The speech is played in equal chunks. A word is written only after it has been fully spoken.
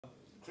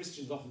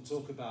Christians often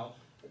talk about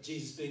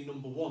Jesus being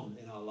number one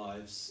in our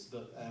lives,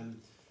 but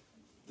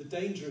the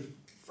danger of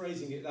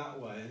phrasing it that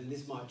way, and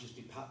this might just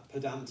be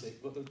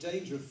pedantic, but the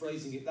danger of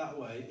phrasing it that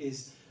way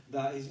is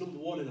that he's number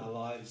one in our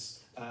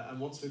lives, and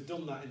once we've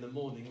done that in the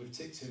morning, we've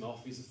ticked him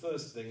off, he's the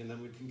first thing, and then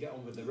we can get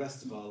on with the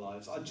rest of our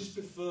lives. I just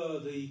prefer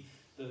the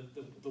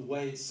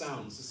way it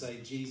sounds to say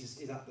Jesus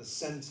is at the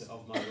centre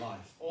of my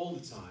life all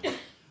the time.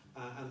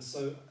 And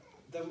so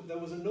there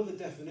was another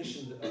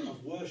definition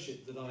of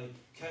worship that I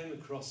came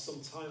across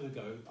some time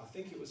ago. I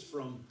think it was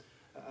from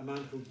a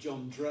man called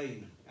John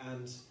Drain,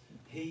 and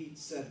he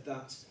said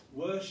that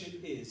worship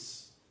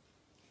is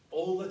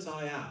all that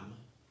I am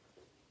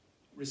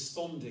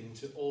responding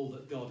to all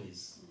that God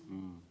is.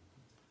 Mm.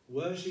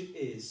 Worship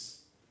is,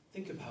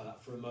 think about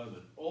that for a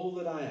moment, all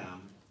that I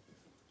am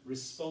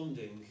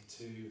responding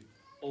to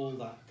all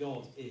that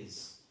God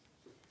is.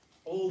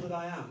 All that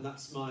I am,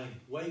 that's my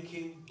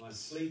waking, my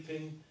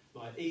sleeping,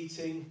 my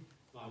eating,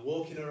 my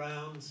walking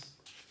around,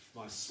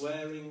 my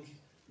swearing,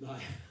 my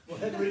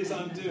whatever it is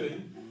I'm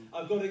doing.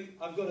 I've got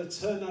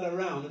to turn that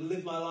around and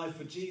live my life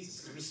for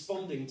Jesus. It's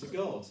responding to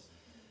God.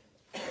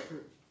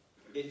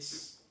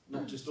 It's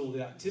not just all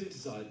the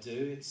activities I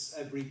do, it's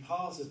every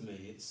part of me.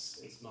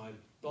 It's my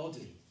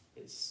body,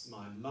 it's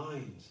my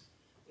mind,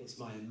 it's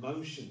my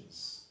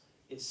emotions,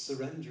 it's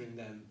surrendering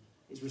them,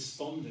 it's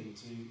responding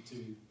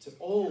to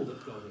all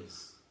that God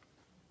is.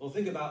 Well,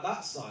 think about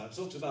that side. I've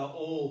talked about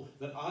all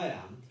that I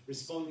am,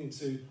 responding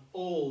to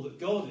all that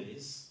God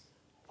is.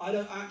 I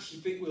don't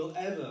actually think we'll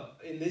ever,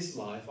 in this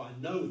life, I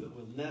know that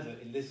we'll never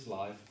in this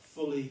life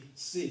fully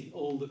see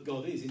all that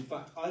God is. In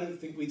fact, I don't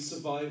think we'd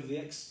survive the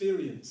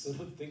experience. I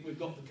don't think we've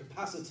got the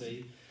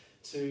capacity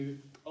to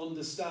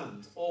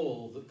understand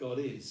all that God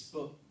is.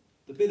 But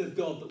the bit of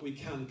God that we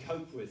can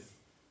cope with,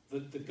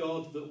 the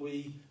God that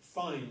we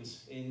find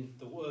in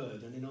the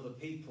Word and in other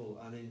people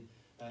and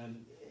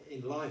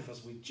in life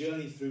as we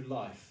journey through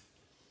life,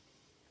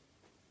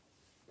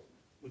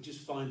 we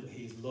just find that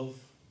He is love,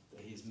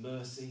 that He is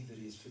mercy, that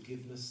He is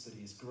forgiveness, that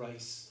He is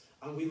grace,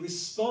 and we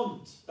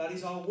respond. That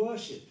is our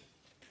worship.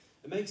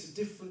 It makes a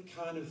different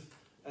kind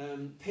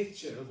of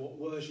picture of what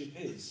worship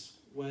is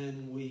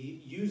when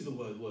we use the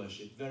word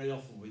worship. Very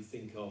often we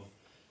think of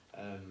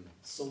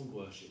sung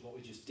worship, what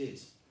we just did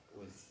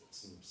with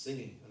some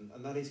singing,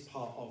 and that is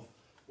part of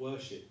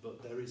worship,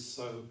 but there is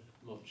so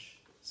much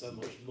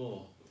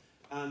more.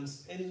 And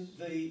in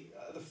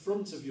the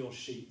front of your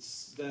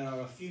sheets, there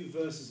are a few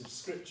verses of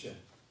Scripture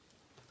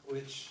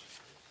which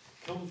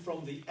come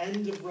from the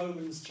end of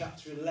Romans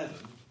chapter 11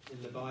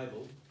 in the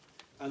Bible,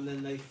 and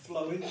then they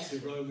flow into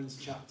Romans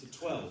chapter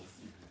 12.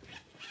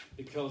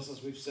 Because,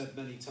 as we've said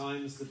many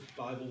times, the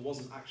Bible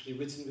wasn't actually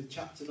written with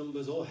chapter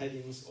numbers or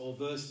headings or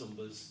verse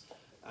numbers,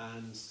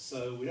 and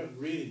so we don't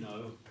really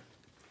know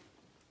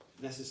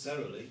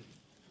necessarily.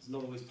 There's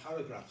not always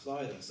paragraphs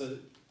either, so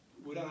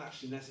we don't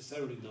actually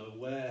necessarily know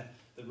where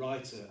the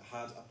writer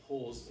had a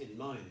pause in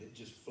mind. It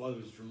just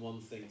flows from one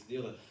thing to the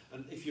other.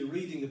 And if you're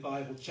reading the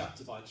Bible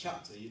chapter by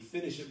chapter, you'd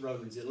finish at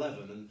Romans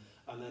 11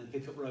 and then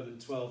pick up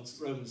Romans 12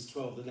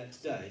 the next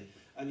day,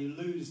 and you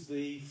lose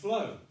the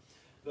flow.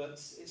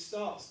 But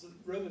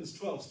Romans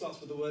 12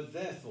 starts with the word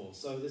therefore,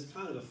 so there's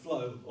kind of a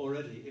flow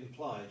already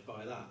implied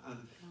by that.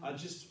 And I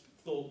just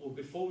thought, well,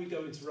 before we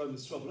go into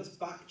Romans 12, let's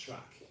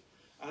backtrack.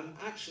 And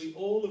actually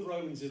all of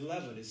Romans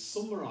 11 is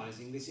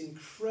summarising this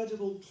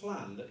incredible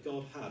plan that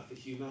God had for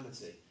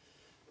humanity.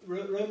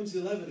 Romans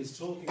 11 is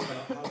talking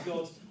about how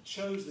God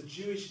chose the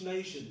Jewish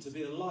nation to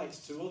be a light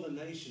to other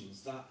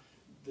nations, that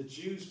the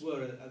Jews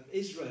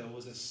Israel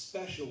was a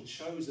special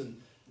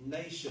chosen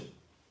nation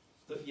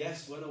that,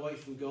 yes, went away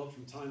from God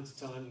from time to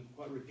time,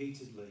 quite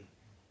repeatedly.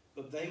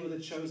 But they were the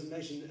chosen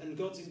nation, and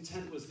God's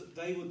intent was that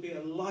they would be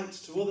a light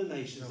to other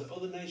nations, that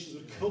other nations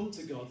would come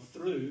to God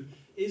through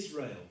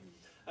Israel.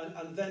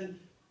 And then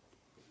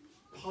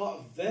part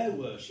of their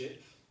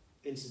worship,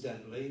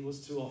 incidentally,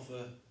 was to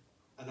offer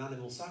an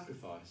animal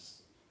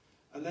sacrifice.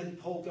 And then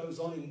Paul goes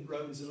on in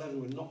Romans 11,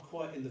 we're not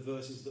quite in the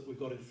verses that we've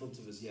got in front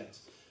of us yet,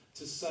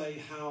 to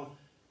say how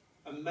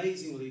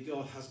amazingly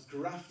God has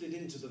grafted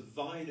into the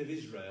vine of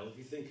Israel. If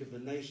you think of the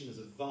nation as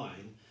a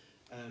vine,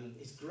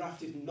 he's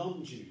grafted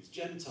non-Jews,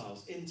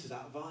 Gentiles, into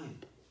that vine.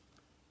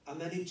 And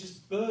then he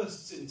just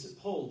bursts into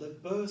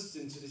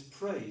this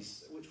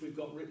praise, which we've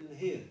got written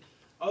here.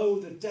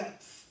 Oh, the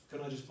depth. Can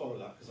I just borrow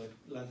that? Because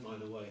I lent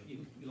mine away.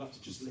 You'll have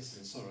to just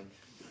listen, sorry.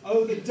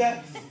 Oh, the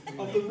depth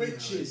of the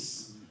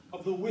riches,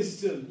 of the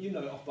wisdom. You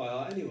know it off by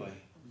heart anyway.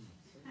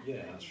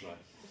 Yeah, that's right.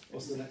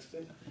 What's the next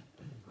bit?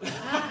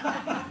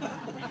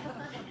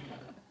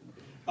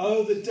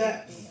 Oh, the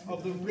depth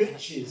of the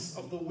riches,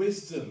 of the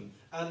wisdom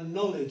and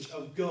knowledge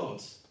of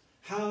God.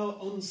 How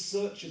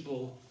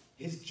unsearchable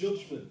His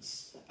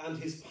judgments and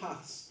His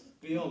paths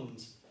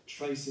beyond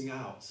tracing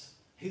out.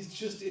 He's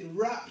just in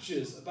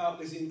raptures about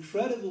this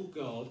incredible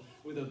God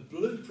with a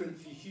blueprint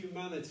for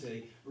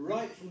humanity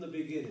right from the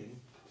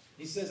beginning.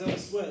 He says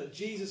elsewhere that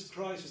Jesus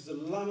Christ was the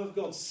Lamb of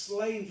God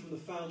slain from the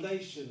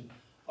foundation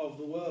of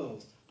the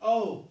world.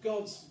 Oh,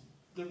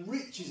 the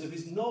riches of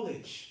His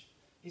knowledge.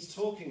 He's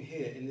talking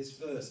here in this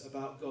verse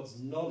about God's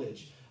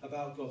knowledge,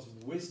 about God's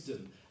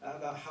wisdom,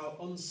 about how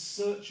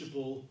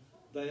unsearchable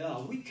they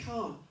are. We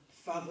can't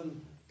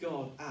fathom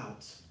God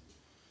out.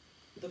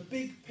 The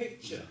big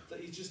picture that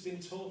he's just been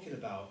talking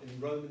about in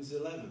Romans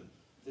 11,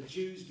 the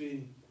Jews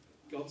being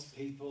God's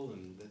people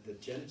and the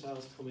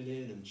Gentiles coming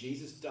in and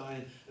Jesus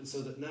dying, and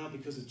so that now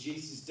because of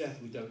Jesus' death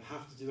we don't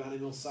have to do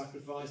animal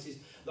sacrifices.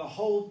 The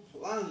whole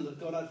plan that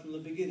God had from the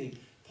beginning,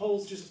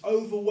 Paul's just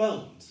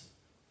overwhelmed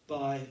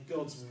by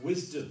God's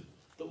wisdom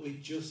that we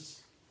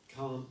just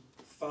can't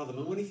fathom.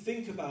 And when you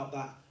think about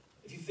that,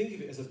 if you think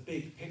of it as a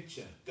big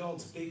picture,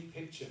 God's big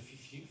picture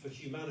for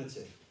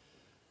humanity,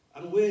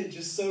 and we're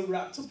just so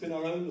wrapped up in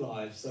our own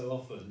lives so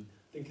often,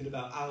 thinking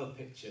about our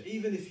picture,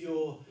 even if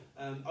you're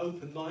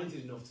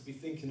open-minded enough to be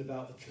thinking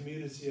about the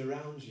community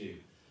around you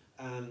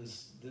and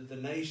the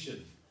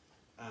nation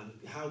and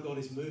how God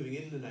is moving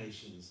in the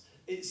nations,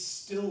 it's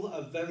still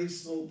a very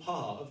small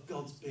part of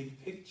God's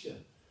big picture.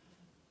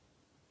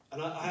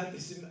 And I had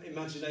this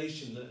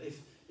imagination that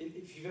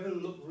if you've ever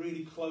looked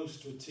really close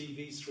to a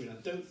TV screen,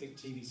 I don't think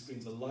TV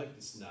screens are like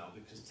this now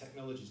because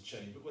technology's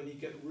changed, but when you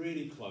get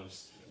really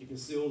close, you can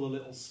see all the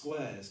little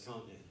squares,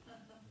 can't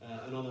you?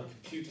 And on a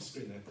computer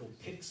screen, they're called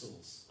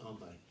pixels, aren't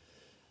they?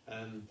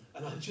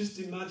 And I just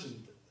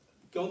imagined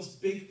God's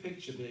big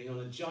picture being on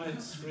a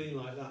giant screen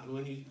like that, and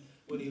when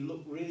you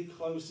look really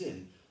close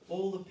in,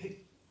 all the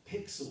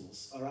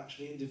pixels are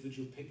actually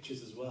individual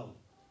pictures as well.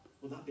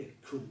 Wouldn't that be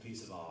a cool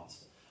piece of art?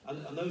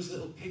 And those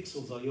little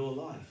pixels are your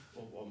life,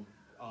 or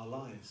our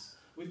lives.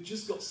 We've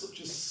just got such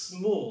a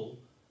small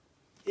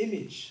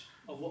image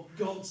of what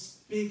God's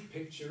big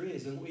picture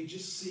is, and we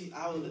just see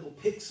our little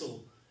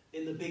pixel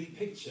in the big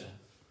picture.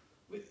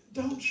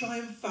 Don't try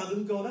and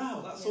fathom God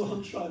out, that's all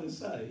I'm trying to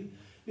say,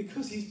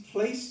 because he's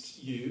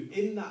placed you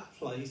in that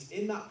place,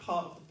 in that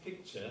part of the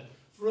picture,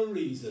 for a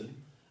reason,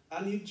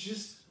 and you're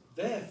just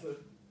there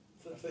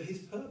for his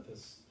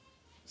purpose.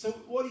 So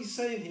what he's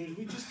saying here is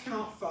we just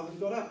can't fathom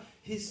God out.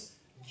 His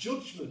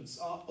judgments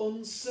are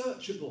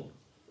unsearchable.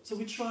 So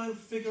we try and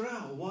figure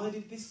out, why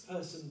did this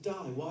person die?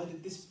 Why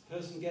did this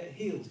person get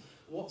healed?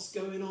 What's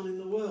going on in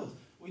the world?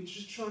 We're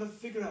just trying to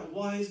figure out,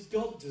 why is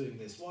God doing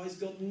this? Why is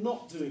God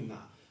not doing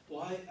that?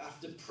 Why,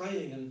 after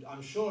praying, and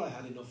I'm sure I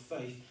had enough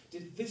faith,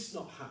 did this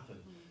not happen?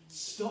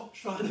 Stop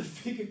trying to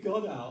figure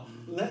God out.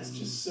 Let's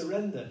just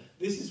surrender.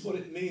 This is what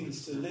it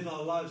means to live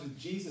our lives with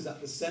Jesus at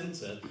the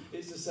centre.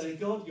 It's to say,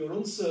 God, you're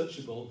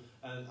unsearchable,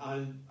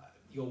 and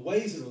your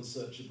ways are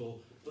unsearchable,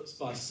 but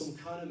by some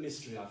kind of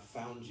mystery I've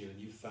found you and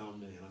you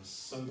found me, and I'm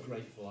so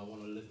grateful. I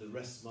want to live the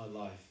rest of my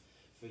life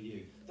for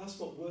you. That's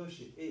what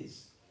worship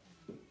is.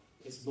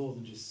 It's more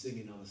than just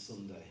singing on a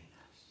Sunday.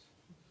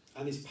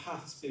 And his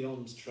paths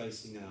beyond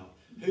tracing out.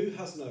 Who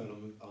has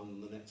known,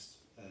 on the next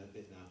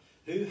bit now,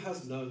 who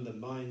has known the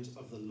mind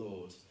of the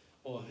Lord,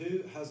 or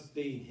who has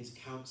been his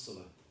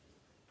counsellor?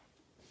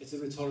 It's a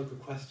rhetorical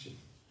question.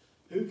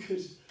 Who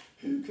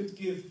could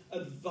give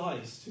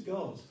advice to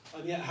God?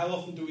 And yet, how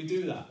often do we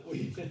do that?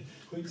 We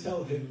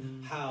tell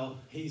him how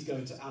he's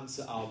going to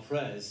answer our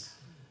prayers,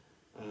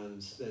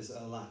 and there's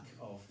a lack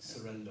of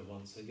surrender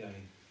once again.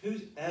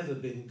 Who's ever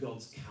been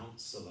God's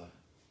counsellor?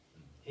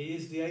 He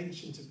is the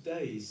Ancient of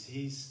Days.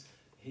 He's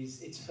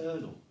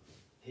eternal.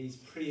 He's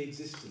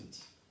pre-existent.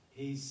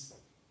 He's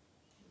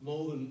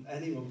more than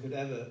anyone could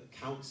ever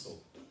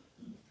counsel.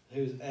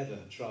 Who's ever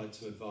tried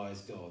to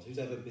advise God? Who's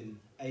ever been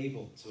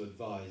able to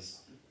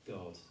advise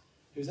God?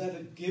 Who's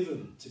ever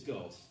given to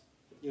God?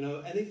 You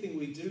know, anything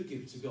we do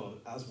give to God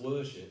as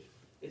worship,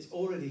 it's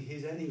already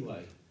his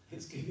anyway.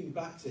 It's giving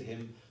back to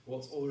him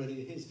what's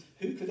already his.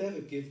 Who could ever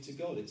give to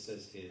God, it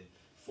says here?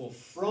 For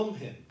from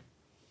him,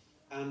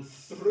 and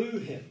through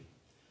him,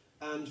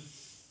 and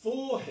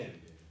for him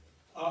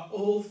are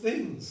all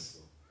things.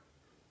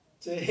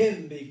 To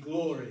him be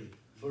glory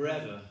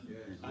forever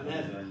and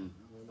ever.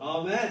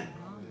 Amen.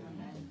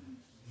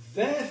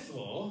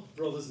 Therefore,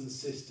 brothers and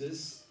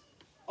sisters,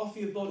 offer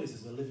your bodies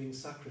as a living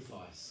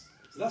sacrifice.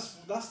 So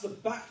that's the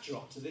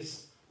backdrop to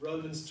this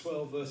Romans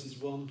 12 verses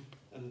 1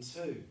 and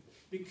 2.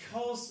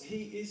 Because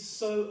he is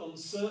so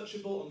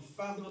unsearchable,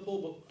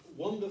 unfathomable, but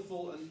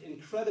wonderful and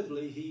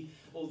incredibly,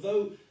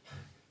 although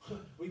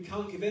we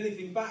can't give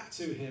anything back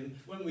to him,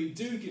 when we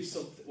do give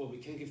something, well, we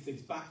can give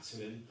things back to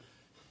him,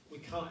 we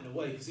can't in a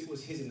way because it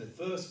was his in the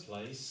first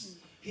place,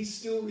 he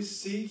still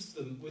receives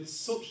them with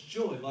such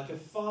joy, like a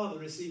father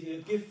receiving a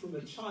gift from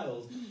a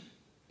child.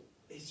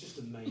 It's just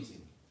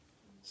amazing.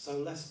 So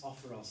let's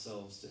offer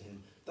ourselves to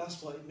him.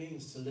 That's what it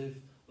means to live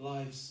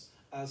lives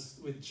as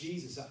with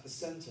Jesus at the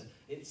centre.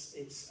 It's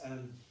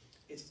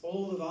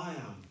all that I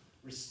am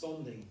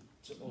responding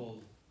to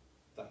all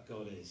that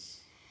God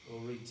is.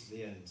 We'll read to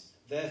the end.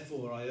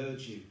 Therefore, I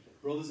urge you,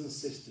 brothers and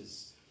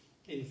sisters,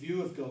 in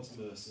view of God's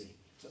mercy,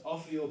 to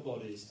offer your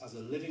bodies as a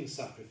living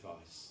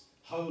sacrifice,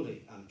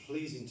 holy and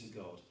pleasing to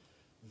God.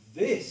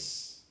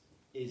 This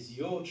is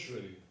your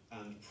true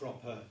and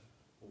proper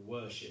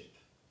worship.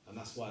 And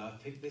that's why I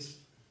picked these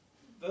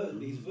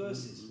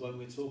verses when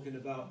we're talking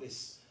about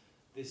this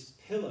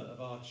pillar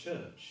of our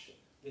church,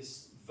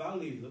 this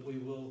value that we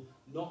will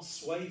not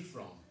sway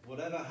from,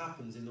 whatever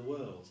happens in the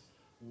world.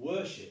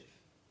 Worship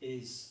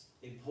is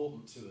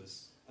important to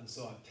us. And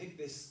so I picked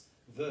this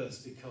verse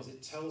because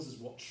it tells us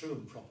what true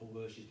and proper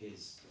worship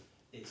is.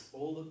 It's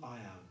all that I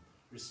am,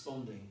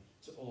 responding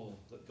to all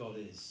that God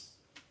is.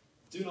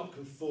 Do not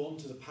conform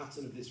to the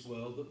pattern of this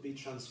world, but be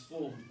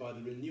transformed by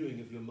the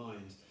renewing of your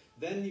mind.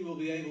 Then you will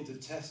be able to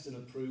test and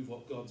approve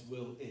what God's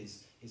will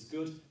is, his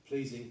good,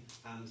 pleasing,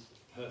 and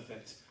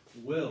perfect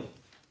will.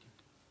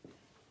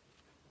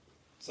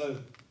 So,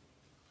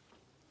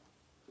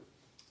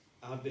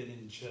 I've been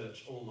in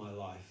church all my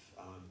life.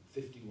 I'm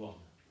 51.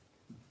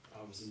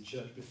 I was in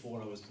church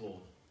before I was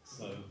born,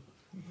 so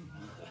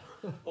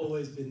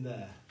always been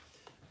there.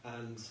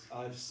 And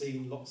I've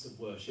seen lots of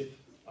worship.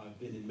 I've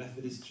been in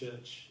Methodist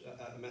church,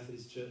 at a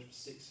Methodist church for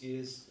 6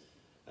 years,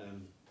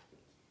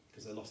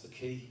 because I lost the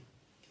key.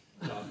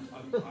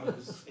 I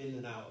was in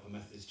and out of a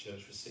Methodist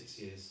church for 6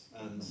 years,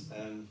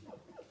 and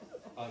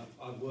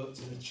I've worked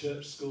in a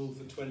church school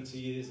for 20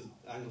 years, an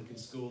Anglican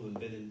school, and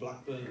been in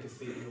Blackburn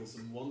Cathedral,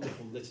 some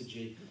wonderful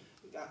liturgy.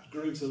 I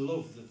grew to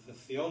love the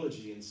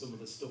theology and some of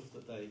the stuff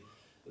that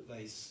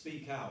they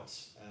speak out,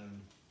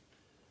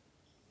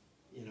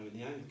 in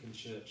the Anglican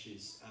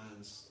churches,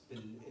 and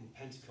been in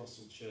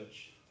Pentecostal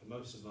church for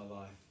most of my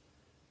life,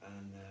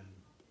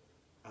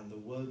 and the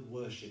word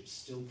worship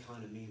still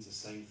kind of means the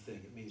same thing.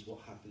 It means what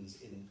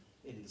happens in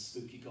the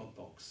spooky God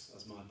box,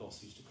 as my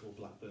boss used to call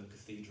Blackburn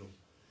Cathedral.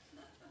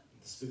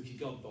 The spooky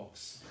God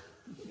box.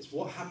 It's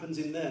what happens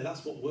in there.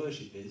 That's what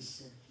worship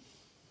is.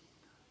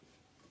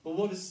 But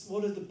what does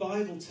the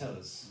Bible tell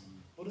us?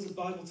 What does the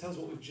Bible tell us?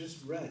 What we've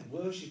just read.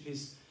 Worship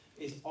is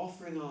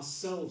offering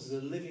ourselves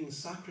as a living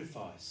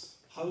sacrifice,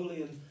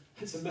 holy, and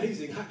it's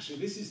amazing. Actually,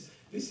 this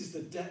is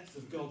the depth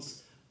of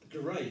God's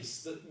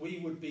grace, that we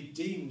would be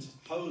deemed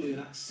holy and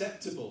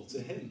acceptable to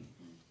Him.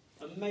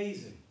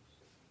 Amazing,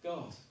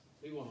 God,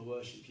 we want to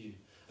worship You.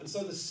 And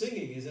so the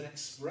singing is an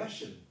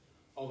expression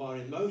of our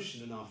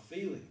emotion and our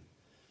feeling.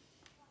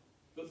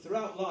 But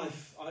throughout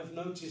life, I've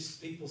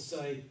noticed people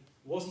say,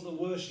 wasn't the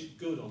worship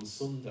good on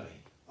Sunday?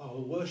 Oh,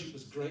 the worship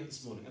was great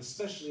this morning.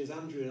 Especially as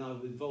Andrew and I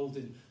were involved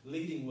in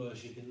leading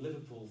worship in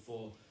Liverpool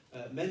for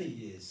many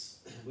years.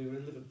 We were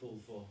in Liverpool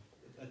for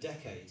a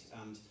decade,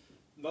 and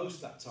most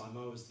of that time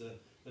I was the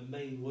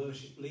main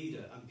worship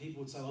leader, and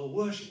people would say, oh,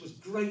 worship was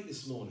great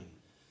this morning.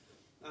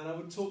 And I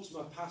would talk to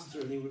my pastor,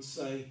 and he would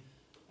say,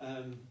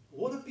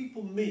 what do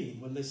people mean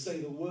when they say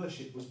the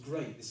worship was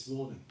great this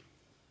morning?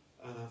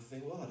 And I'd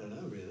think, well, I don't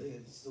know really.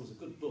 There was a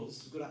good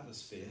buzz, a good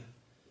atmosphere.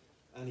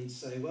 And he'd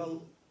say,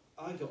 well,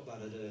 I got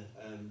that at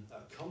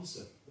a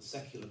concert, a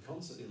secular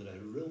concert the other day.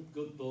 Real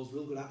good buzz,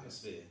 real good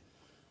atmosphere.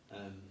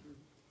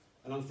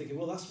 And I'm thinking,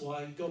 well, that's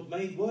why God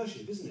made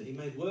worship, isn't it? He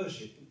made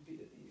worship.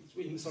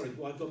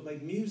 Why God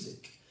made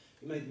music.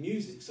 He made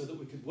music so that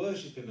we could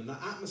worship Him, and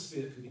that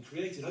atmosphere that can be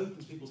created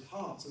opens people's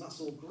hearts, and that's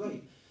all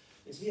great.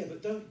 It's, yeah,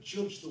 but don't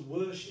judge the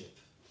worship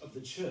of the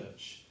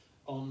church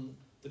on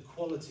the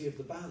quality of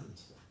the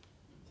band.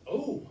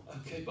 Oh,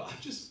 okay, but I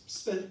just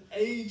spent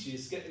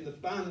ages getting the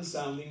band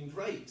sounding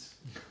great.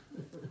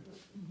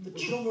 The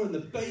drummer and the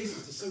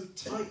bassist are so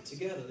tight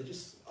together,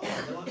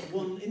 they're like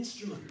one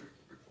instrument.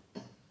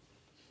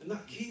 And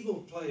that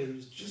keyboard player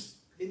is just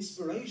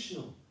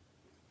inspirational.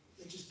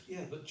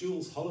 But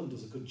Jules Holland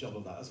does a good job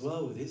of that as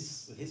well with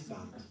his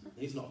band.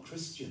 He's not a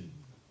Christian.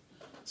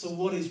 So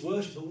what is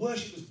worship? The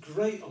worship was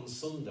great on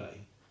Sunday.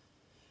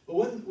 But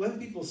when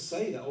people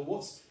say that,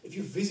 or if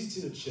you're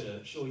visiting a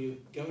church or you're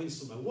going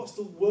somewhere, what's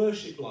the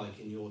worship like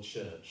in your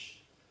church?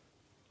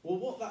 Well,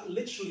 what that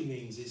literally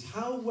means is,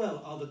 how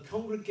well are the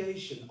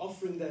congregation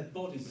offering their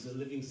bodies as a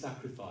living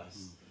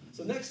sacrifice?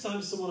 So next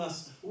time someone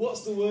asks,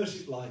 what's the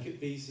worship like at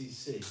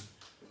BCC?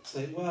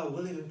 Say, well,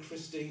 William and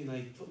Christine,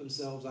 they put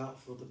themselves out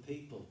for other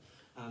people.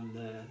 And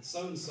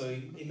so-and-so,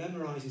 he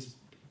memorises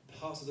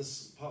parts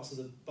of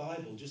the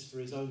Bible just for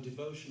his own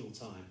devotional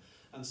time.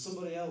 And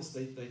somebody else,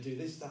 they do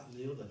this, that and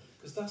the other.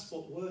 Because that's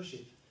what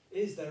worship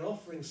is. They're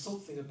offering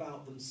something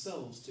about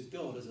themselves to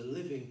God as a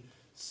living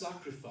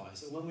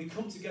sacrifice. And when we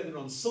come together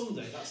on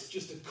Sunday, that's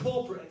just a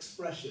corporate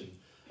expression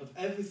of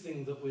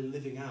everything that we're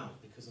living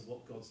out because of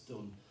what God's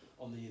done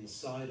on the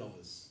inside of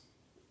us.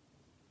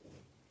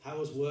 How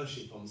was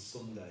worship on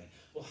Sunday?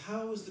 Well,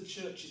 how was the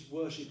church's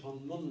worship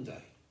on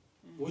Monday?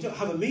 Well, we don't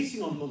have a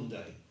meeting on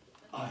Monday.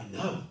 I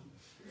know.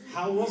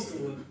 How was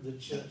the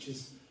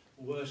church's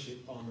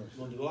worship on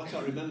Monday? Well, I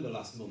can't remember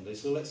last Monday,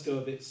 so let's go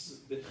a bit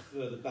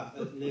further back,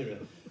 nearer.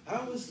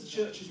 How was the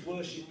church's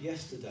worship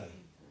yesterday?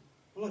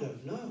 Well, I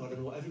don't know. I don't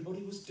know what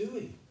everybody was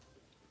doing.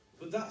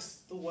 But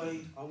that's the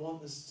way I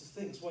want us to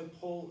think. That's why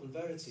Paul and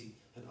Verity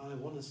and I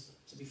want us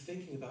to be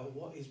thinking about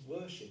what is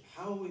worship.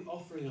 How are we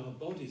offering our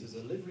bodies as a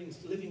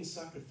living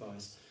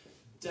sacrifice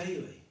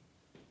daily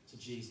to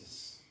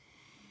Jesus?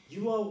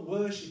 You are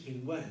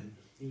worshipping when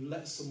you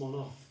let someone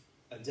off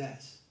a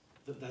debt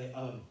that they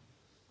owe.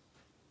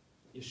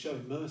 You're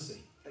showing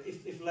mercy.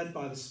 If led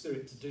by the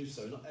Spirit to do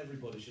so, not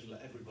everybody should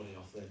let everybody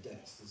off their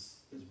debts.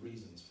 There's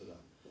reasons for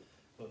that.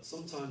 But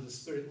sometimes the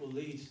Spirit will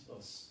lead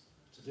us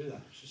to do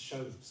that. Just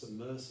show some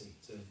mercy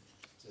to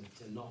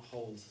not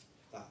hold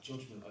that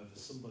judgment over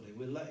somebody.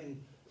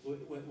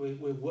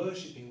 We're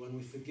worshipping when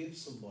we forgive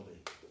somebody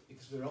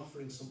because we're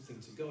offering something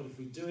to God. If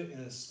we do it in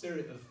a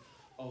spirit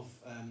of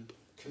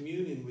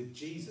communion with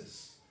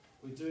Jesus,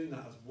 we're doing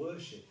that as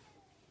worship.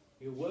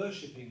 You're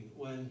worshipping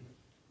when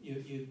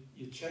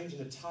you're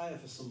changing a tyre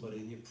for somebody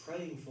and you're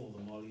praying for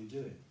them while you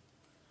do it.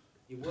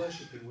 You're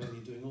worshipping when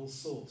you're doing all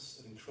sorts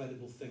of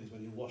incredible things,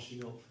 when you're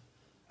washing up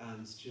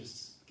and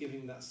just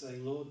giving that,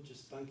 saying, Lord,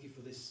 just thank you for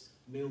this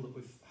meal that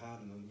we've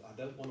had, and I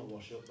don't want to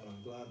wash up, but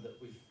I'm glad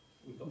that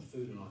we've got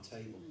food on our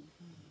table.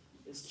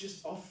 It's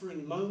just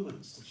offering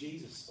moments to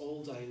Jesus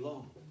all day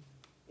long.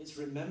 It's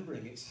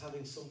remembering, it's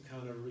having some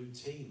kind of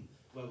routine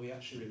where we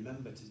actually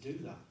remember to do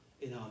that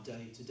in our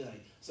day to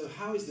day. So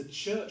how is the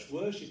church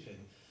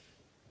worshipping?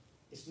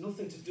 It's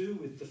nothing to do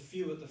with the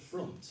few at the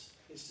front.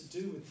 It's to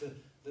do with the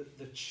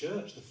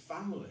church, the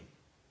family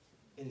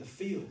in the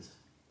field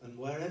and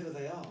wherever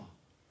they are.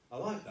 I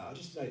like that. I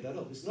just made that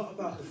up. It's not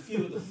about the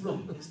few at the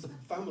front. It's the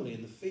family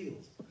in the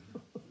field. I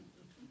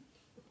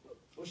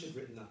wish I'd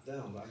written that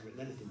down, but I haven't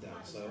written anything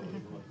down, so I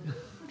wouldn't.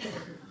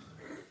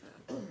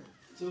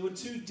 So there were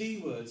 2 D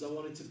words I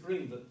wanted to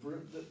bring that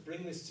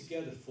bring this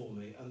together for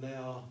me, and they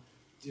are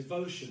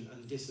devotion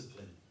and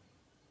discipline.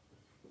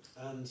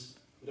 And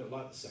we don't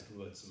like the second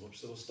word so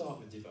much, so we'll start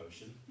with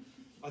devotion.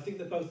 I think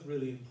they're both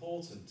really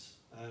important.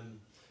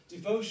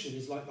 Devotion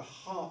is like the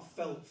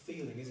heartfelt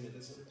feeling, isn't it?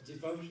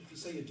 Devotion. If you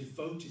say you're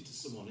devoted to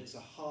someone, it's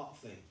a heart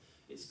thing.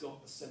 It's got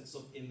a sense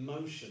of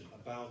emotion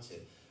about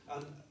it.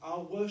 And our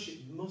worship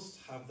must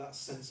have that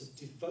sense of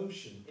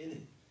devotion in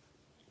it.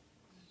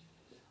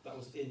 That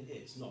was in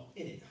it, not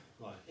in it.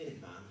 Like, in it,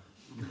 man.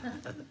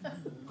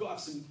 We've got to have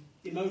some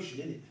emotion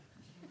in it.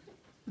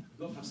 We've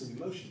got to have some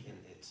emotion in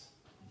it,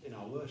 in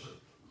our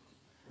worship.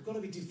 We've got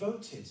to be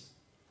devoted.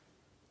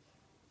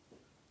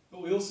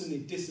 But we also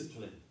need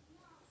discipline.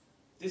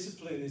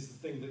 Discipline is the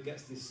thing that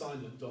gets the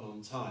assignment done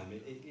on time.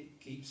 It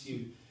keeps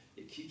you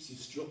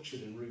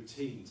structured and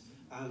routined,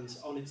 and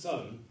on its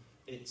own,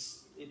 it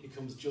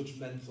becomes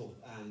judgmental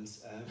and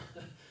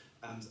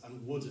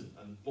wooden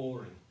and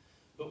boring.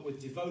 But with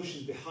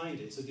devotion behind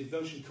it, so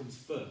devotion comes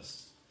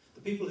first.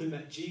 The people who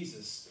met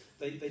Jesus,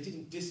 they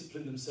didn't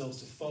discipline themselves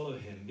to follow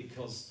him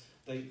because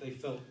they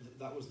felt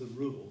that was the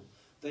rule.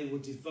 They were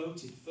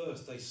devoted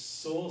first. They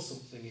saw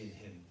something in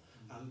him,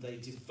 and they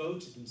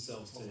devoted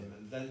themselves to him,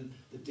 and then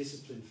the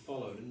discipline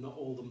followed, and not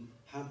all of them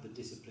had the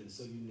discipline,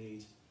 so you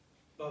need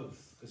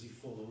both, because you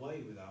fall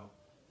away without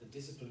the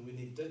discipline. We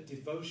need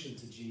devotion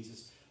to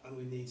Jesus, and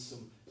we need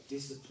some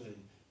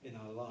discipline in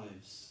our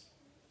lives.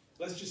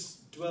 Let's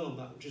just dwell on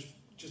that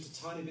just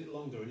a tiny bit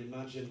longer and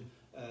imagine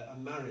a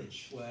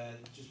marriage where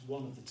just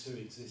one of the two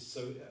exists.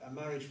 So a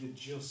marriage with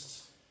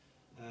just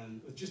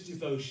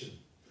devotion.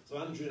 So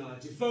Andrew and I are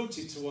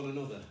devoted to one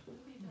another.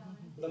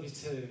 Love you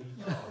too.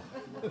 Oh,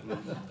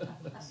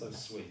 so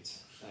sweet.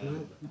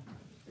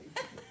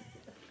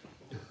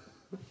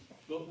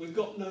 But we've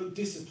got no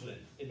discipline,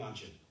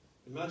 imagine.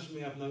 Imagine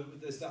we have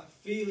there's that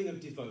feeling of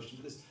devotion.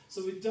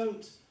 So we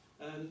don't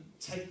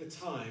take the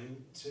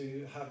time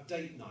to have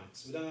date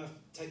nights. We don't have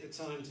to take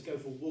the time to go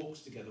for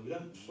walks together. We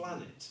don't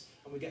plan it.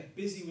 And we get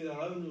busy with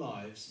our own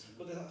lives.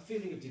 But there's that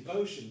feeling of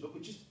devotion. But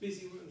we're just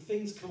busy and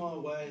things come our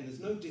way and there's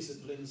no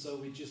discipline. So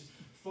we just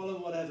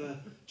follow whatever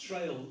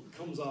trail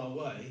comes our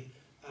way.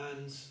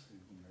 And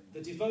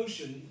the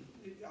devotion,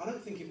 I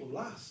don't think it will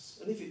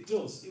last. And if it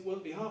does, it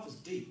won't be half as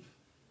deep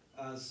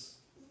as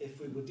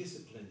if we were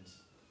disciplined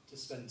to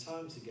spend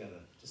time together,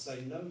 to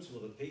say no to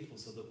other people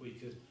so that we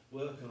could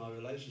work on our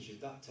relationship.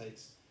 That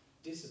takes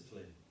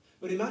discipline.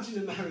 But imagine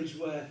a marriage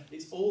where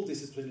it's all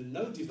discipline and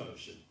no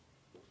devotion.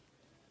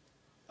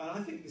 And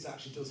I think this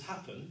actually does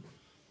happen,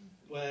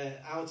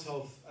 where out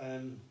of,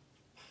 I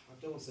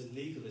don't want to say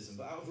legalism,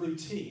 but out of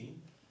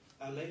routine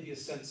and maybe a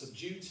sense of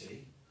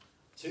duty,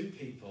 two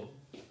people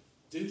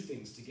do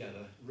things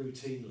together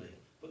routinely,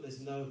 but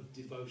there's no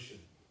devotion.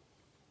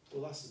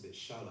 Well, that's a bit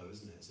shallow,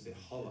 isn't it? It's a bit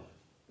hollow.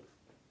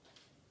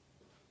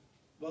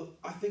 Well,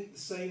 I think the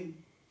same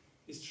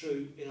is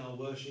true in our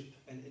worship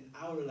and in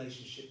our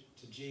relationship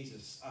to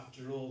Jesus.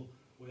 After all,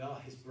 we are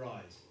his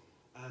bride,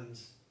 and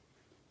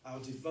our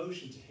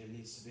devotion to him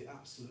needs to be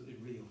absolutely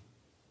real,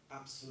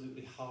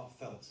 absolutely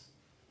heartfelt.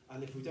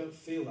 And if we don't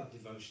feel that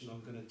devotion,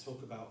 I'm going to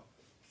talk about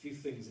a few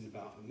things in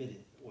about a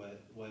minute where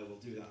we'll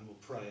do that, and we'll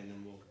pray, and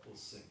then we'll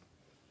sing.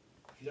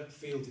 If you don't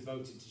feel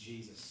devoted to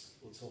Jesus,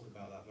 we'll talk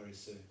about that very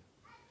soon.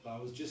 But I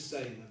was just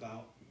saying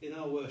about, in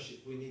our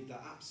worship, we need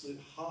that absolute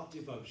heart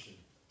devotion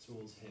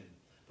towards him.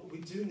 But we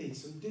do need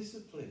some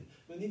discipline.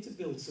 We need to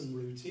build some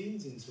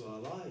routines into our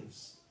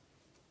lives.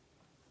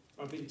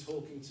 I've been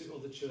talking to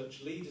other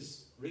church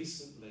leaders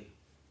recently,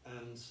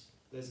 and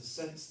there's a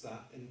sense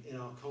that in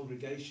our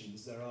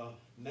congregations, there are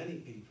many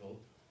people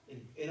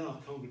in our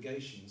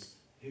congregations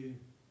who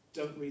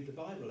don't read the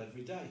Bible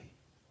every day.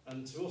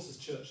 And to us as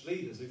church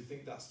leaders who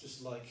think that's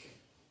just like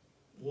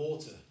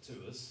water to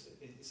us,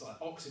 it's like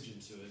oxygen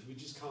to us, we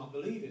just can't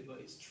believe it, but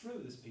it's true.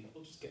 There's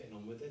people just getting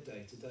on with their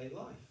day-to-day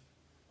life.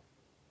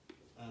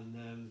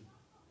 And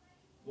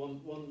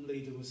One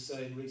leader was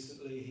saying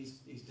recently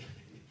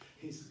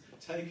he's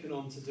taken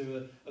on to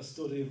do a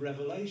study of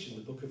Revelation,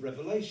 the book of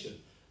Revelation.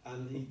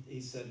 And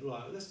he said,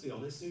 right, let's be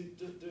honest,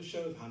 do a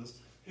show of hands.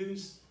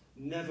 Who's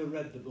never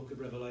read the book of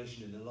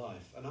Revelation in their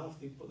life? And half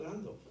the people put their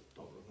hand up.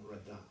 Oh, I've not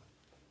read that.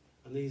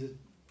 And these are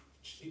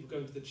people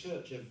going to the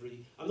church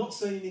I'm not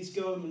saying you need to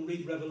go home and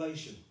read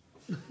Revelation.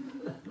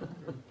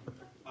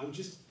 I'm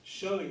just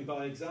showing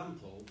by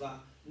example that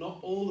not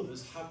all of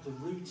us have the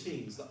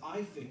routines that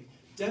I think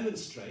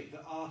demonstrate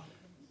that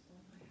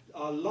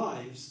our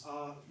lives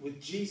are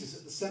with Jesus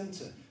at the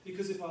centre.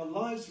 Because if our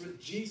lives were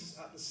with Jesus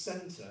at the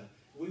centre,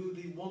 we would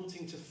be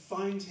wanting to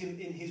find him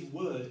in his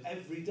word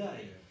every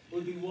day.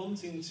 We'd be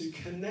wanting to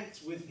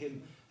connect with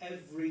him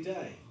every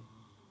day.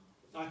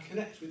 I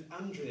connect with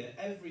Andrea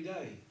every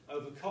day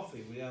over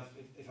coffee. We have,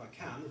 if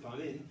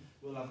I'm in,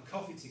 we'll have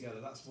coffee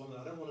together. That's one.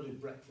 I don't want to do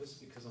breakfast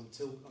because I'm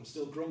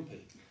still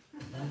grumpy.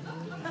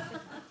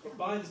 But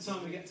by the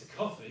time we get to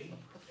coffee,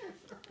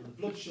 the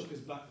blood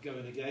sugar's back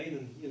going again,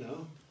 and you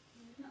know,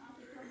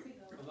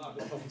 I'm not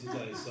having coffee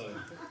today. So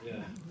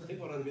yeah, I think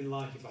what I'd have been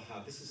like if I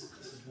had. This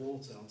is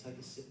water. I'll take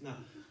a sip now.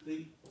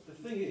 The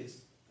thing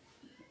is,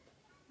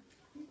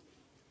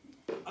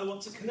 I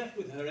want to connect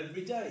with her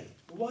every day.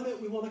 Well, why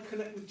don't we want to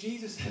connect with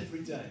Jesus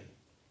every day?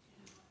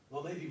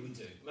 Well, maybe we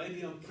do.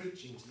 Maybe I'm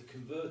preaching to the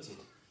converted.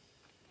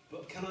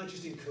 But can I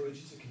just encourage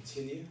you to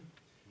continue?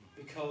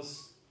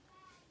 Because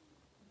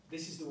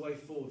this is the way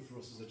forward for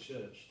us as a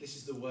church. This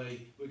is the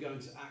way we're going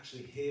to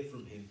actually hear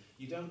from him.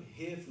 You don't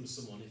hear from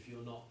someone if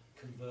you're not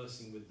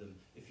conversing with them,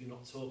 if you're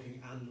not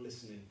talking and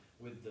listening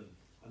with them.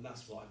 And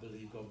that's what I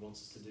believe God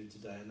wants us to do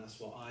today, and that's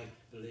what I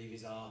believe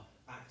is our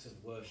act of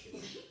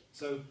worship.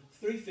 So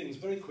 3 things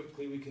very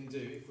quickly we can do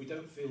if we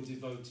don't feel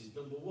devoted.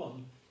 Number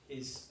 1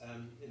 is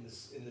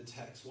in the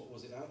text. What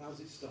was it? How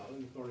does it start? Let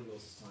me borrow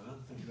yours this time,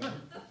 Anne. Thank you very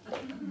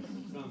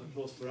much. Round of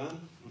applause for Anne.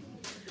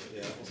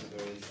 Yeah, it wasn't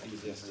very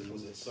enthusiastic,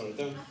 was it? Sorry,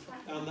 don't.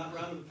 And that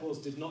round of applause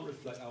did not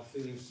reflect our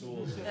feelings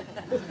towards it.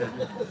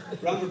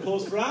 Round of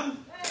applause for Anne.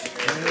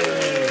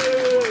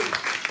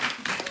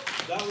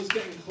 That was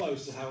getting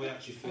close to how we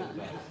actually feel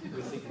about it.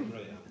 We're thinking,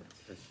 great,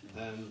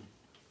 Anne.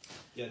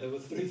 Yeah, there were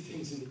 3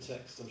 things in the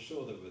text. I'm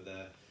sure they were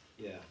there.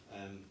 Yeah.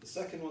 The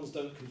second one's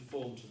don't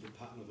conform to the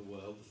pattern of the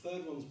world. The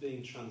third one's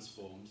being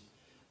transformed.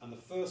 And the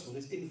first one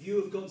is in view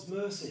of God's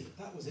mercy.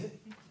 That was it.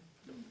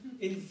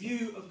 In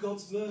view of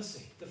God's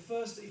mercy. The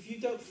first, if you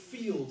don't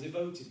feel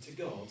devoted to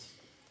God,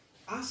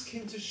 ask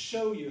him to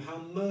show you how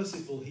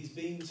merciful he's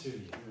been to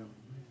you.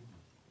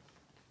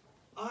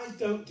 I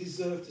don't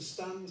deserve to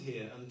stand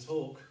here and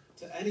talk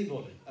to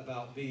anybody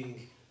about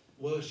being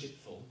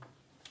worshipful,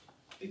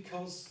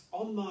 because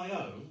on my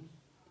own,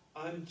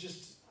 I'm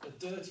just a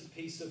dirty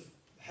piece of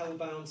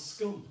hell-bound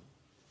scum.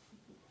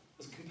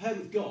 As compared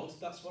with God,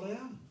 that's what I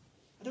am.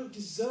 I don't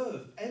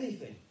deserve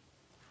anything.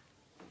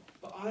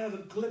 But I have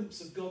a glimpse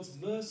of God's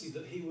mercy,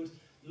 that he would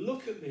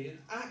look at me, and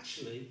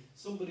actually,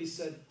 somebody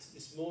said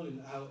this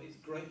morning how it's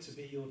great to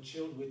be your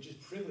children. We're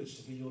just privileged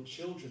to be your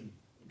children,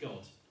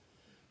 God.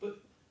 But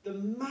the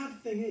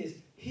mad thing is,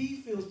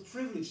 he feels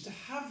privileged to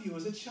have you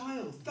as a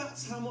child.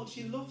 That's how much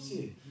he loves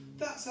you.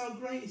 That's how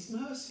great his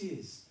mercy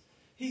is.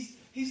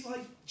 He's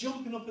like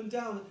jumping up and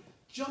down.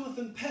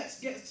 Jonathan Petts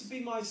gets to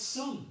be my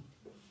son.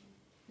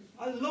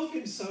 I love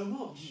him so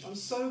much. I'm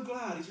so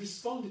glad he's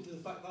responded to the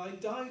fact that I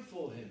died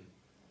for him.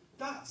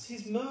 That's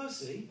his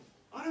mercy.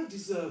 I don't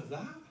deserve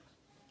that.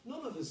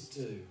 None of us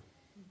do.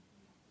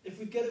 If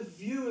we get a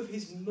view of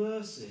his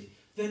mercy,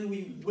 then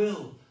we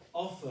will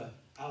offer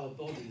our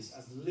bodies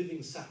as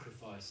living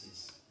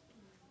sacrifices.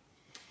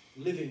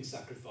 Living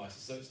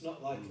sacrifices. So it's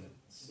not like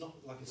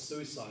a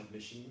suicide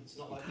mission. It's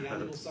not like the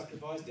animal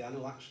sacrifice. The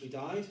animal actually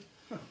died.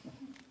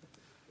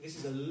 This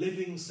is a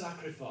living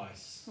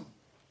sacrifice.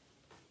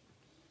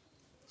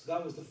 So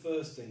that was the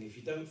first thing. If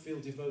you don't feel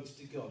devoted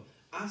to God,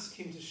 ask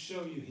him to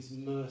show you his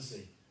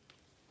mercy.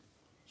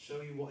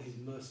 Show you what his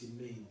mercy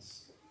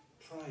means.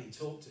 Pray,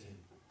 talk to him.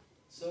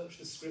 Search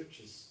the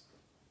scriptures.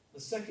 The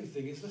second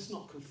thing is, let's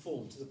not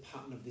conform to the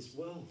pattern of this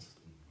world.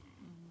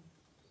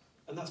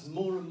 And that's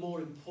more and more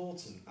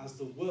important as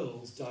the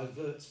world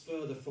diverts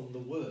further from the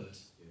word.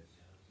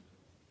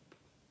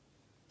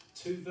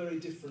 2 very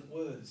different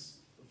words,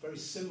 very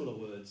similar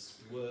words,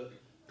 were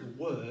the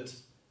word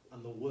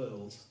and the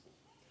world.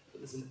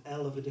 But there's an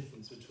L of a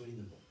difference between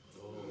them.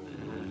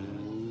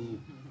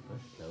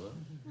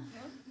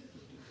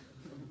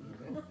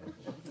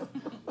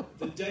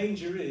 The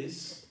danger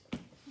is,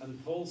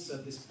 and Paul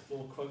said this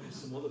before, quoting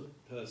some other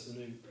person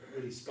who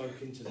really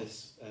spoke into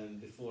this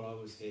before I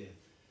was here.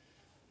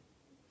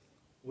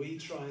 We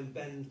try and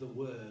bend the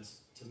word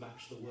to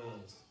match the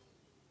world.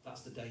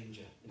 That's the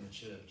danger in the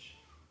church.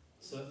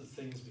 Certain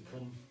things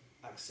become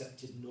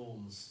accepted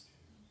norms.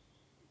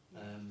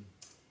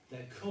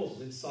 They're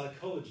called, in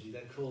psychology,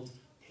 they're called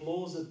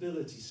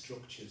plausibility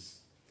structures.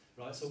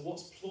 Right? So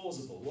what's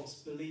plausible, what's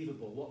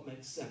believable, what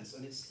makes sense?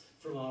 And it's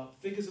from our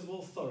figures of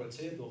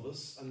authority above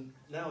us, and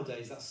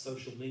nowadays that's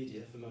social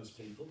media for most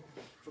people,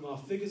 from our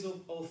figures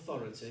of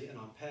authority and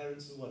our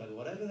parents and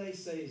whatever they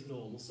say is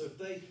normal. So if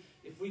they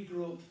if we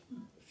grew up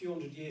a few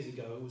hundred years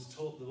ago and was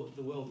taught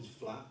the world is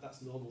flat,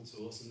 that's normal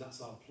to us, and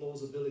that's our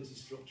plausibility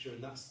structure,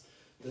 and that's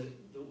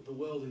the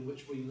world in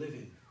which we live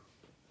in.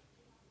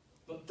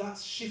 But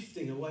that's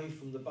shifting away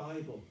from the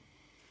Bible.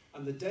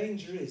 And the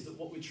danger is that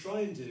what we try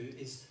and do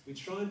is we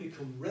try and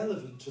become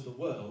relevant to the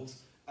world,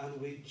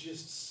 and we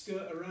just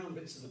skirt around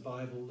bits of the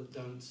Bible that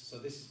don't. So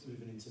this is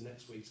moving into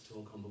next week's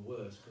talk on the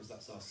Word, because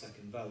that's our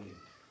second value.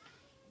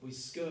 We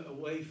skirt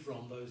away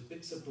from those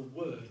bits of the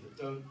Word that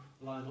don't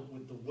line up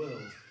with the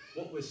world.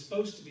 What we're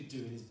supposed to be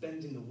doing is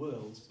bending the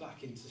world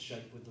back into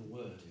shape with the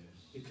Word,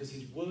 because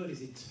His Word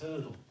is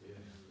eternal.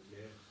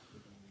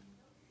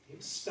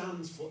 It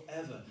stands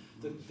forever.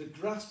 The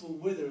grass will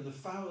wither and the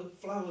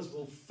flowers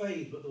will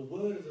fade, but the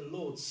word of the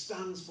Lord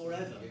stands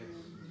forever.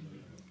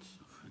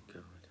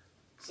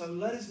 So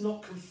let us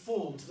not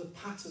conform to the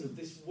pattern of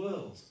this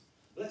world.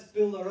 Let's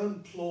build our own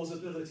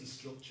plausibility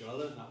structure. I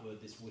learned that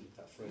word this week,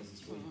 that phrase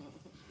this week.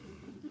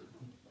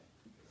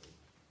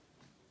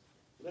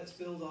 Let's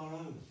build our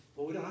own.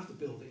 Well, we don't have to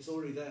build it. It's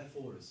already there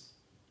for us.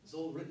 It's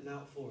all written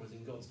out for us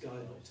in God's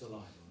guidebook to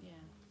life.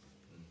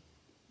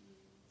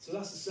 So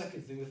that's the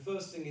second thing. The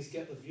first thing is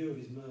get the view of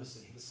His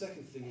mercy. The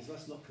second thing is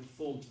let's not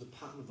conform to the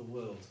pattern of the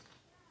world.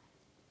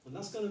 And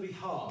that's going to be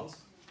hard.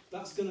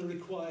 That's going to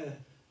require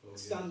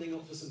standing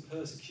up for some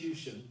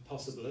persecution,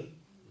 possibly.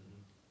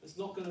 It's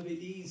not going to be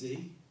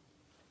easy.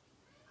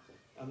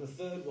 And the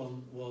third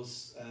one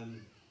was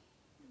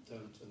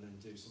don't and then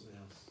do something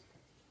else.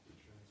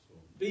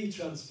 Be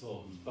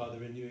transformed by the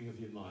renewing of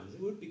your mind. It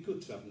would be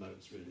good to have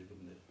notes, really,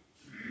 wouldn't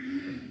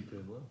it?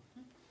 Doing well.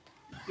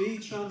 Be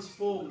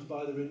transformed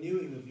by the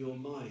renewing of your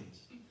mind.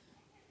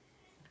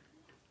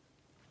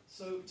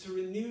 So to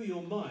renew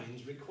your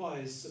mind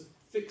requires to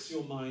fix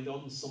your mind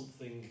on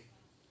something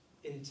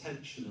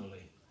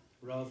intentionally,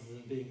 rather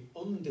than being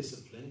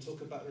undisciplined.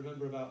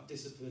 Remember about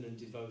discipline and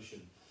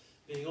devotion.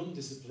 Being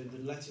undisciplined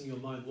and letting your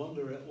mind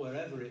wander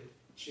wherever it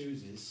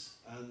chooses,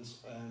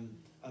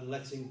 and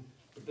letting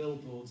the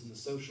billboards and the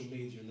social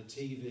media and the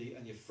TV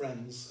and your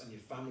friends and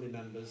your family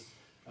members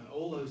and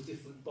all those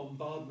different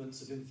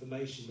bombardments of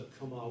information that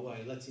come our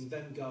way, letting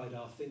them guide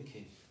our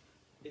thinking.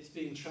 It's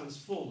being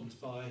transformed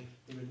by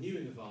the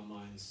renewing of our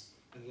minds,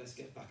 and let's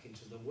get back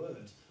into the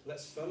Word.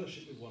 Let's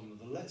fellowship with one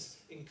another. Let's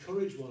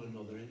encourage one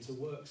another into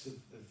works of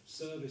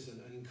service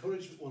and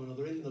encourage one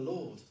another in the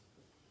Lord.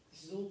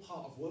 This is all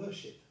part of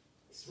worship.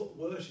 This is what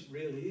worship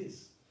really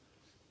is.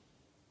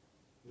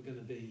 We're going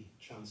to be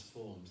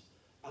transformed.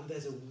 And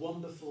there's a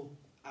wonderful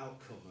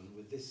outcome, and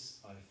with this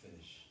I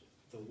finish.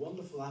 The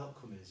wonderful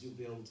outcome is you'll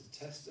be able to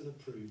test and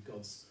approve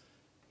God's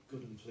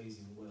good and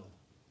pleasing will.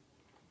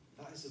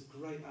 That is a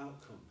great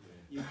outcome.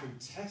 You can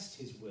test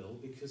His will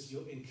because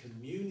you're in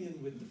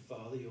communion with the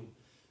Father. You're,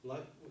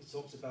 like we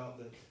talked about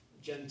the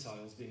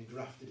Gentiles being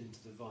grafted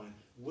into the vine.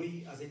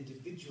 We as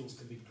individuals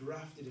can be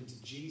grafted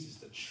into Jesus,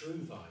 the true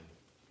vine.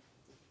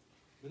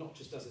 We're not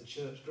just as a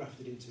church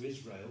grafted into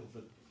Israel,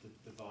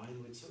 the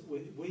vine.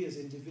 We as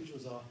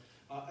individuals are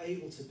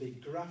able to be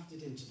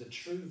grafted into the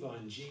true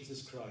vine,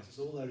 Jesus Christ. It's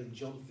all there in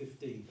John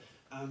 15.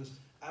 And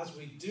as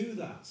we do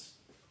that,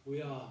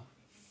 we are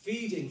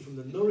feeding from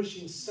the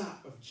nourishing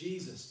sap of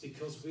Jesus,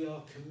 because we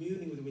are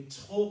communing with Him,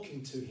 we're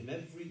talking to Him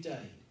every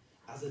day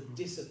as a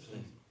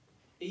discipline.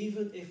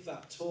 Even if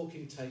that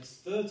talking takes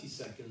 30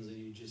 seconds and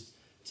you just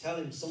tell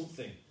Him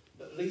something,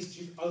 at least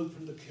you've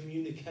opened the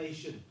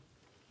communication.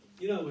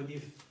 You know, when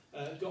you've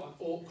got an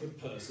awkward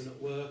person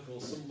at work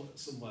or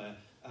somewhere,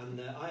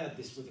 and I had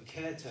this with a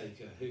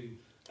caretaker who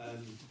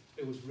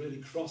was really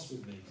cross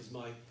with me because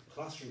my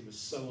classroom was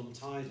so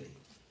untidy.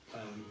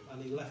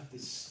 And he left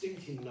this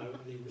stinking note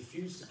and he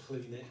refused to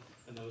clean it,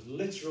 and there was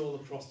litter all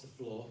across the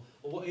floor.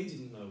 Well, what he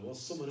didn't know was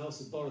someone else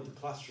had borrowed the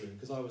classroom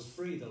because I was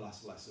free the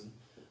last lesson,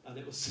 and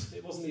it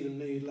wasn't even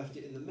me who left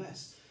it in the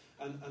mess.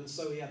 And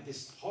so we had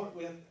this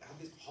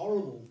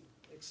horrible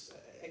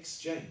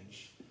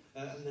exchange,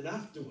 and then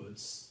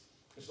afterwards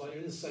it's like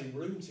you're in the same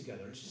room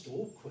together. It's just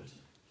awkward.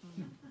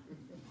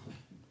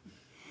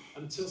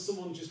 Until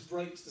someone just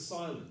breaks the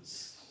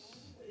silence,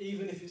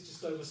 even if it's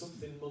just over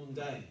something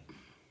mundane.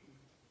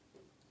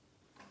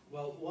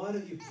 Well, why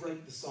don't you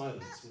break the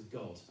silence with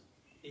God,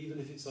 even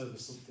if it's over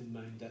something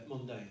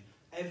mundane?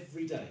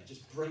 Every day,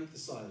 just break the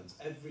silence,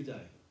 every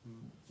day.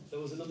 There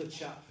was another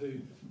chap who,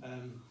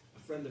 a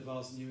friend of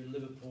ours knew in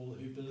Liverpool,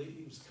 who believed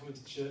he was coming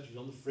to church, he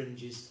was on the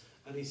fringes,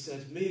 and he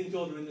said, me and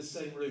God are in the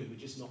same room, we're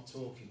just not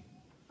talking.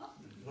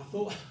 And I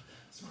thought,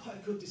 that's quite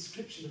a good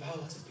description of how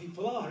lots of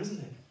people are, isn't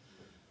it?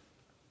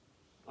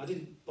 I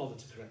didn't bother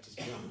to correct his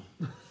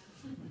grammar.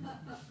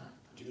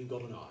 Do you mean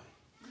God and I?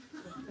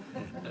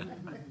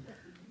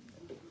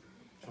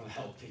 Trying to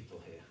help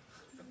people here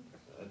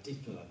at a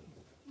deeper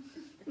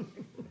level.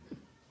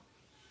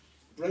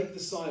 Break the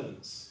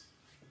silence.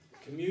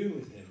 Commune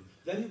with Him.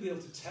 Then you'll be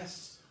able to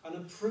test and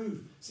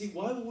approve. See,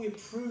 why will we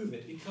approve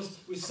it? Because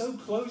we're so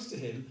close to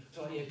Him. It's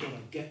like, yeah, God,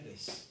 I get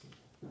this.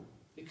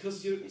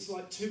 Because it's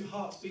like two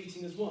hearts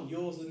beating as one,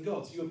 yours and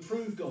God's. You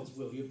approve God's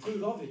will. You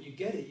approve of it. You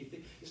get it. You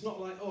think, it's not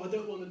like, oh, I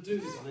don't want to do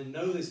this. And I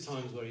know there's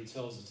times where He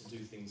tells us to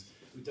do things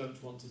we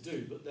don't want to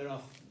do. But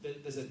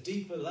there's a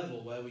deeper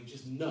level where we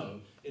just know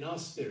in our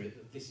spirit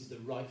that this is the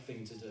right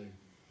thing to do.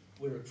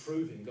 We're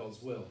approving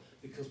God's will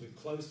because we're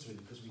close to him,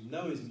 because we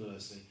know his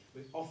mercy.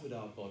 We've offered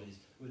our bodies.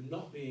 We're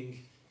not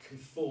being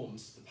conformed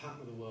to the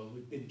pattern of the world.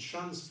 We've been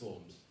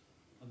transformed.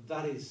 And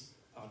that is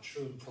our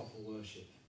true and proper worship.